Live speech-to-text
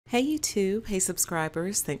Hey YouTube, hey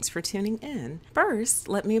subscribers, thanks for tuning in. First,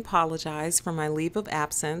 let me apologize for my leave of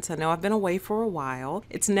absence. I know I've been away for a while.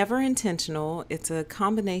 It's never intentional. It's a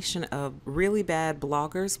combination of really bad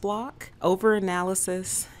blogger's block,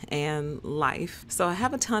 overanalysis, and life. So I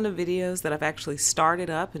have a ton of videos that I've actually started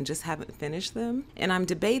up and just haven't finished them. And I'm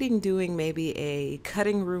debating doing maybe a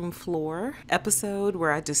cutting room floor episode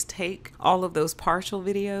where I just take all of those partial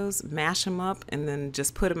videos, mash them up, and then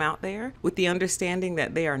just put them out there with the understanding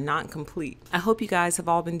that they are not complete. I hope you guys have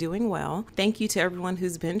all been doing well. Thank you to everyone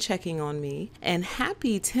who's been checking on me, and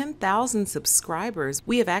happy 10,000 subscribers.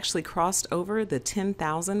 We have actually crossed over the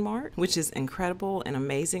 10,000 mark, which is incredible and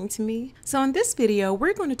amazing to me. So in this video,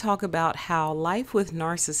 we're going to talk about how life with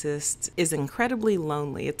narcissists is incredibly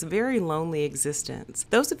lonely. It's a very lonely existence.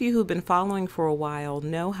 Those of you who've been following for a while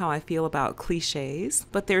know how I feel about cliches,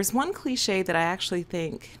 but there's one cliche that I actually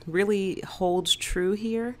think really holds true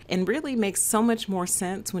here and really makes so much more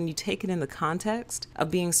sense when you take it in the context of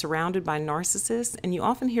being surrounded by narcissists. And you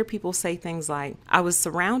often hear people say things like, I was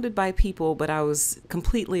surrounded by people, but I was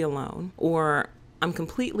completely alone, or I'm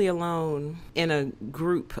completely alone in a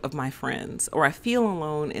group of my friends, or I feel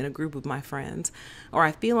alone in a group of my friends, or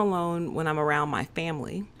I feel alone when I'm around my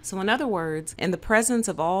family. So in other words, in the presence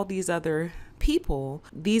of all these other people,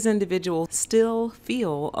 these individuals still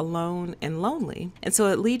feel alone and lonely. And so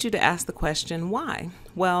it leads you to ask the question, why?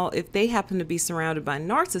 Well, if they happen to be surrounded by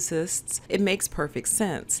narcissists, it makes perfect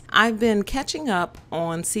sense. I've been catching up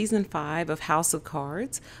on season 5 of House of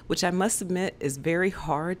Cards, which I must admit is very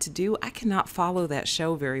hard to do. I cannot follow that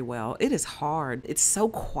show very well. It is hard. It's so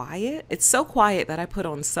quiet. It's so quiet that I put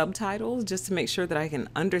on subtitles just to make sure that I can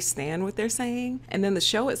understand what they're saying. And then the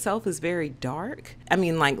show itself is very dark. I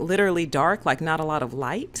mean, like literally dark, like not a lot of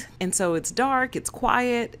light. And so it's dark, it's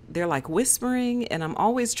quiet, they're like whispering, and I'm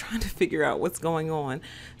always trying to figure out what's going on.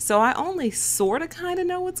 So I only sort of kind of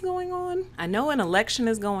know what's going on. I know an election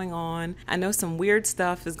is going on. I know some weird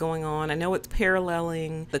stuff is going on. I know it's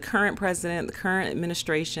paralleling the current president, the current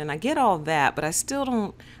administration. I get all that, but I still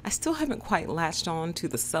haven't quite latched on to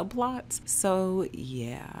the subplots. So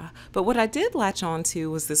yeah. But what I did latch on to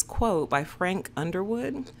was this quote by Frank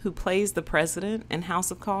Underwood, who plays the president in House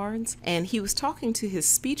of Cards. And he was talking to his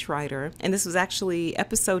speechwriter, and this was actually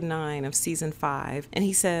episode 9 of season 5. And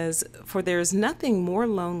he says, "For there's nothing more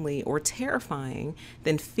lonely or terrifying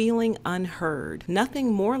than feeling unheard.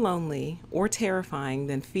 Nothing more lonely or terrifying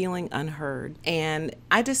than feeling unheard." And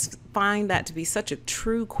I just find that to be such a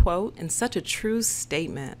true quote and such a true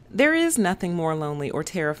statement. There is nothing more lonely or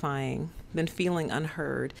terrifying than feeling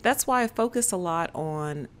unheard. That's why I focus a lot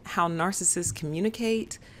on how narcissists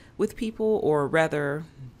communicate with people, or rather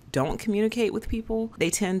don't communicate with people. They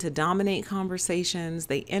tend to dominate conversations.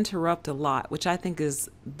 They interrupt a lot, which I think is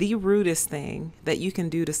the rudest thing that you can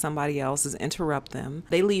do to somebody else, is interrupt them.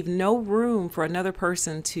 They leave no room for another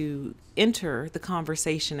person to enter the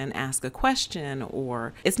conversation and ask a question,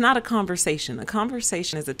 or it's not a conversation. A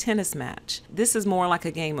conversation is a tennis match. This is more like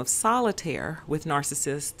a game of solitaire with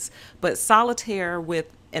narcissists, but solitaire with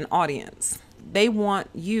an audience. They want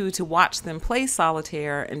you to watch them play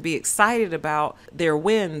solitaire and be excited about their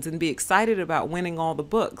wins and be excited about winning all the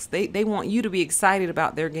books. They want you to be excited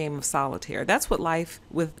about their game of solitaire. That's what life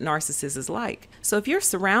with narcissists is like. So if you're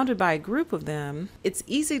surrounded by a group of them, it's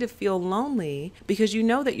easy to feel lonely because you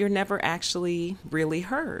know that you're never actually really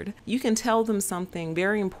heard. You can tell them something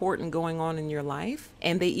very important going on in your life,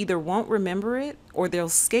 and they either won't remember it, or they'll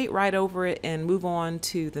skate right over it and move on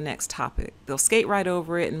to the next topic. They'll skate right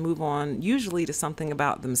over it and move on, usually to something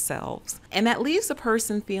about themselves. And that leaves a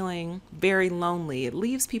person feeling very lonely. It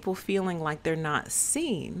leaves people feeling like they're not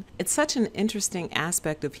seen. It's such an interesting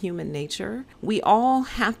aspect of human nature. We all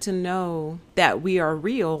have to know that we are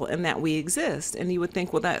real and that we exist. And you would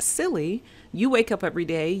think, well, that's silly. You wake up every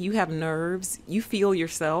day, you have nerves, you feel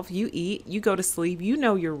yourself, you eat, you go to sleep, you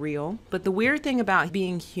know you're real. But the weird thing about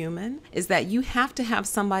being human is that you have to have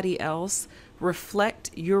somebody else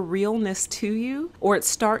reflect your realness to you, or it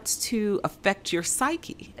starts to affect your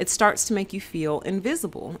psyche. It starts to make you feel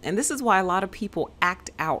invisible. And this is why a lot of people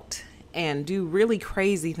act out and do really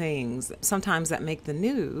crazy things, sometimes that make the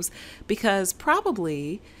news, because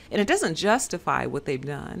probably, and it doesn't justify what they've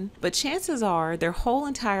done, but chances are their whole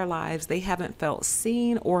entire lives they haven't felt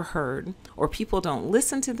seen or heard, or people don't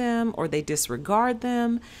listen to them, or they disregard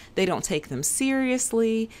them, they don't take them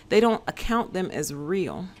seriously, they don't account them as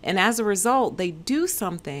real. And as a result, they do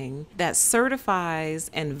something that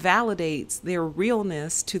certifies and validates their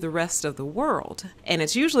realness to the rest of the world. And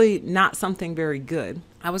it's usually not something very good.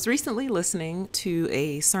 I was recently listening to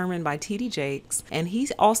a sermon by T.D. Jakes, and he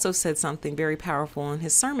also said something very powerful in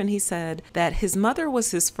his sermon. He said that his mother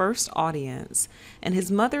was his first audience, and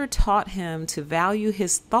his mother taught him to value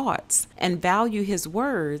his thoughts and value his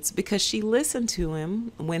words because she listened to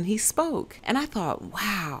him when he spoke. And I thought,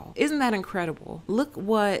 wow, isn't that incredible? Look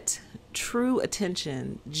what true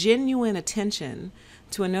attention, genuine attention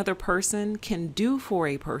to another person can do for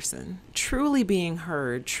a person. Truly being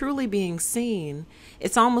heard, truly being seen,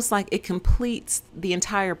 it's almost like it completes the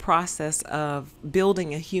entire process of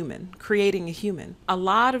building a human, creating a human. A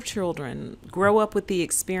lot of children grow up with the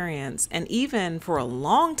experience, and even for a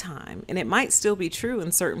long time, and it might still be true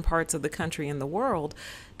in certain parts of the country and the world,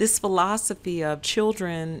 this philosophy of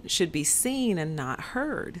children should be seen and not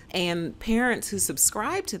heard. And parents who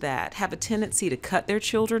subscribe to that have a tendency to cut their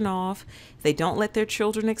children off. They don't let their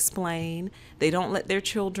children explain. They don't let their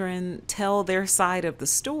children tell their side of the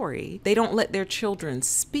story. They don't let their children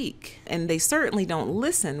speak. And they certainly don't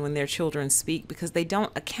listen when their children speak because they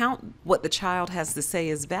don't account what the child has to say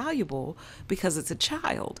is valuable because it's a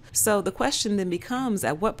child. So the question then becomes,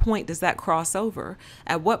 at what point does that cross over?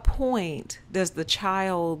 At what point does the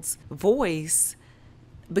child's voice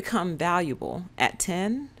become valuable? At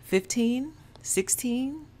 10, 15,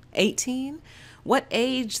 16, 18? What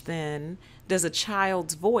age then does a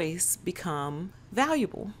child's voice become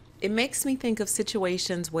valuable? It makes me think of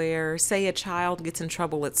situations where, say, a child gets in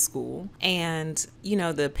trouble at school and,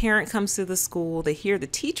 the parent comes to the school, they hear the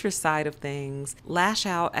teacher's side of things, lash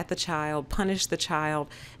out at the child, punish the child,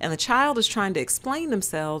 and the child is trying to explain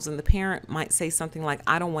themselves, and the parent might say something like,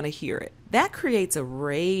 I don't want to hear it. That creates a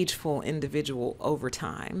rageful individual over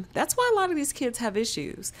time. That's why a lot of these kids have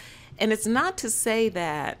issues. And it's not to say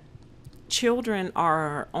that children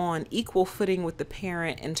are on equal footing with the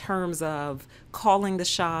parent in terms of calling the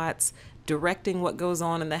shots, directing what goes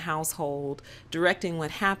on in the household, directing what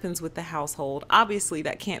happens with the household. Obviously,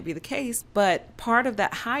 that can't be the case, but part of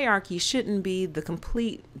that hierarchy shouldn't be the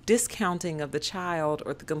complete discounting of the child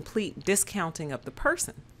or the complete discounting of the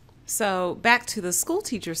person. So back to the school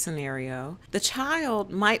teacher scenario, the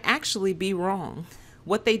child might actually be wrong.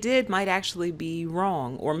 What they did might actually be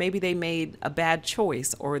wrong, or maybe they made a bad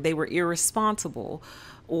choice, or they were irresponsible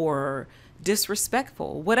or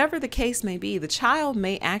disrespectful. Whatever the case may be, the child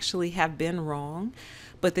may actually have been wrong,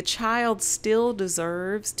 but the child still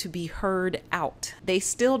deserves to be heard out. They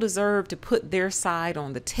still deserve to put their side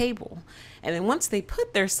on the table. And then once they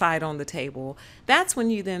put their side on the table, that's when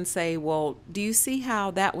you then say, well, do you see how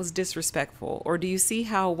that was disrespectful? Or do you see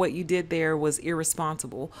how what you did there was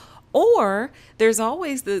irresponsible? Or there's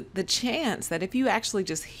always the chance that if you actually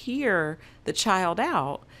just hear the child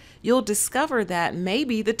out, you'll discover that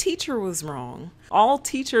maybe the teacher was wrong. All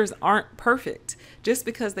teachers aren't perfect. Just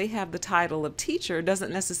because they have the title of teacher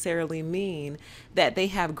doesn't necessarily mean that they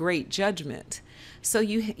have great judgment. So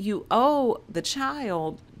you owe the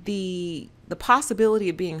child the possibility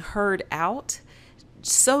of being heard out,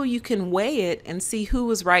 so you can weigh it and see who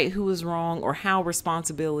was right, who was wrong, or how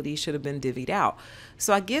responsibility should have been divvied out.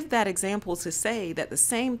 So I give that example to say that the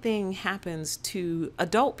same thing happens to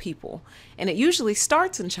adult people. And it usually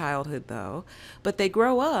starts in childhood, though, but they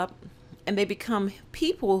grow up and they become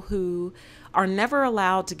people who are never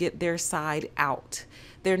allowed to get their side out.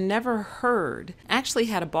 They're never heard. I actually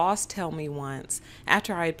had a boss tell me once,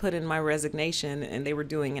 after I had put in my resignation and they were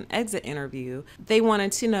doing an exit interview, they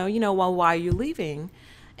wanted to know, well, why are you leaving?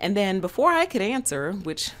 And then before I could answer,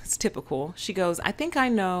 which is typical, she goes, I think I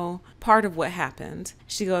know part of what happened.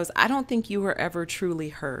 She goes, I don't think you were ever truly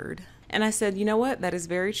heard. And I said, you know what? That is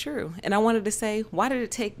very true. And I wanted to say, why did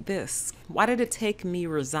it take this? Why did it take me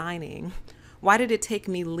resigning? Why did it take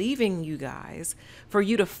me leaving you guys for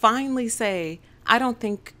you to finally say, I don't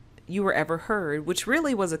think you were ever heard, which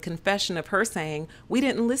really was a confession of her saying, we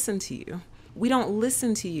didn't listen to you. We don't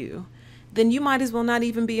listen to you. Then you might as well not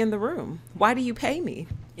even be in the room. Why do you pay me?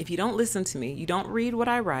 If you don't listen to me, you don't read what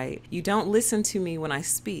I write, you don't listen to me when I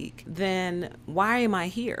speak, then why am I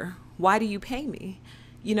here? Why do you pay me?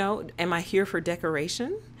 Am I here for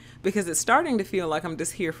decoration? Because it's starting to feel like I'm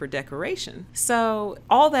just here for decoration. So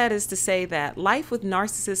all that is to say that life with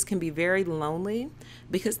narcissists can be very lonely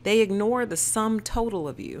because they ignore the sum total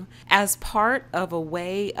of you as part of a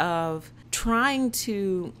way of trying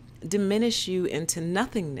to diminish you into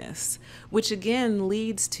nothingness, which again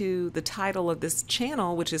leads to the title of this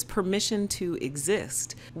channel, which is permission to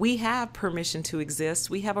exist. We have permission to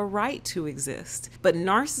exist. We have a right to exist. But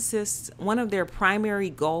narcissists, one of their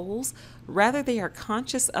primary goals, whether they are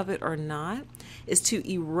conscious of it or not, is to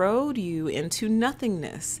erode you into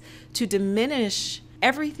nothingness, to diminish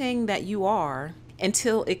everything that you are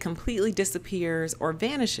until it completely disappears or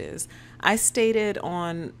vanishes. I stated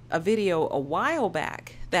on a video a while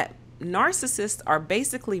back that narcissists are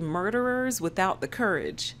basically murderers without the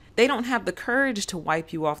courage. They don't have the courage to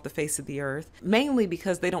wipe you off the face of the earth, mainly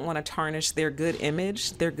because they don't want to tarnish their good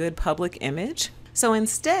image, their good public image. So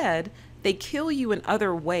instead, they kill you in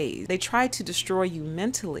other ways. They try to destroy you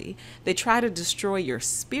mentally. They try to destroy your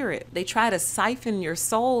spirit. They try to siphon your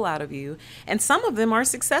soul out of you. And some of them are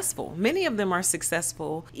successful. Many of them are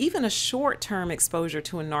successful. Even a short-term exposure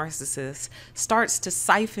to a narcissist starts to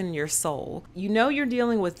siphon your soul. You know you're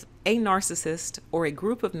dealing with a narcissist or a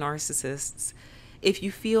group of narcissists if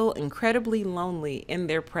you feel incredibly lonely in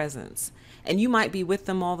their presence. And you might be with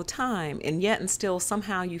them all the time, and yet and still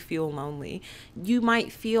somehow you feel lonely. You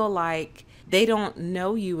might feel like they don't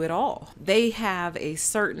know you at all. They have a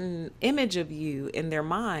certain image of you in their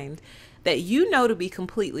mind that you know to be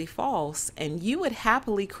completely false, and you would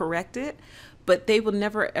happily correct it, but they will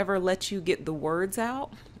never ever let you get the words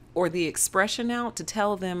out or the expression out to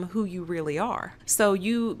tell them who you really are. So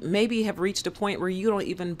you maybe have reached a point where you don't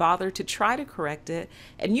even bother to try to correct it,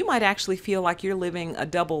 and you might actually feel like you're living a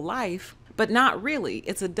double life, but not really.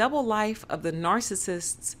 It's a double life of the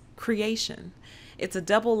narcissist's creation. It's a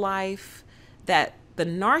double life that the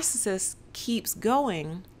narcissist keeps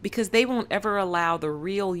going because they won't ever allow the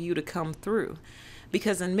real you to come through.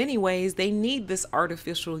 Because in many ways, they need this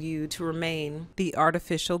artificial you to remain the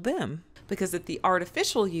artificial them. Because if the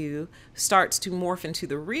artificial you starts to morph into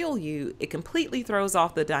the real you, it completely throws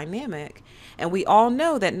off the dynamic. And we all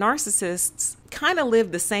know that narcissists kind of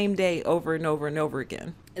live the same day over and over and over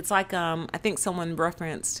again. It's like, I think someone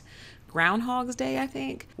referenced Groundhog's Day, I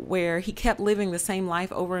think, where he kept living the same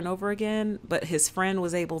life over and over again, but his friend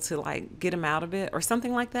was able to like get him out of it or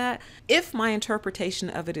something like that. If my interpretation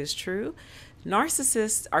of it is true,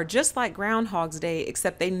 narcissists are just like Groundhog's Day,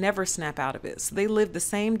 except they never snap out of it. So they live the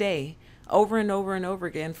same day over and over and over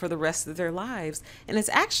again for the rest of their lives. And it's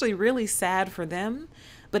actually really sad for them,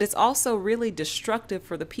 but it's also really destructive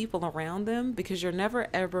for the people around them, because you're never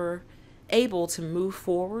ever able to move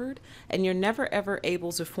forward, and you're never ever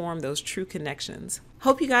able to form those true connections.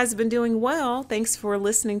 Hope you guys have been doing well. Thanks for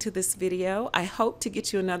listening to this video. I hope to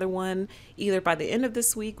get you another one either by the end of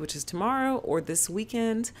this week, which is tomorrow, or this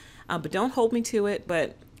weekend, but don't hold me to it.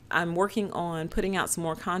 But I'm working on putting out some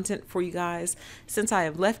more content for you guys, since I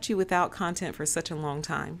have left you without content for such a long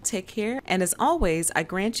time. Take care, and as always, I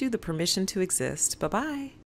grant you the permission to exist. Bye-bye.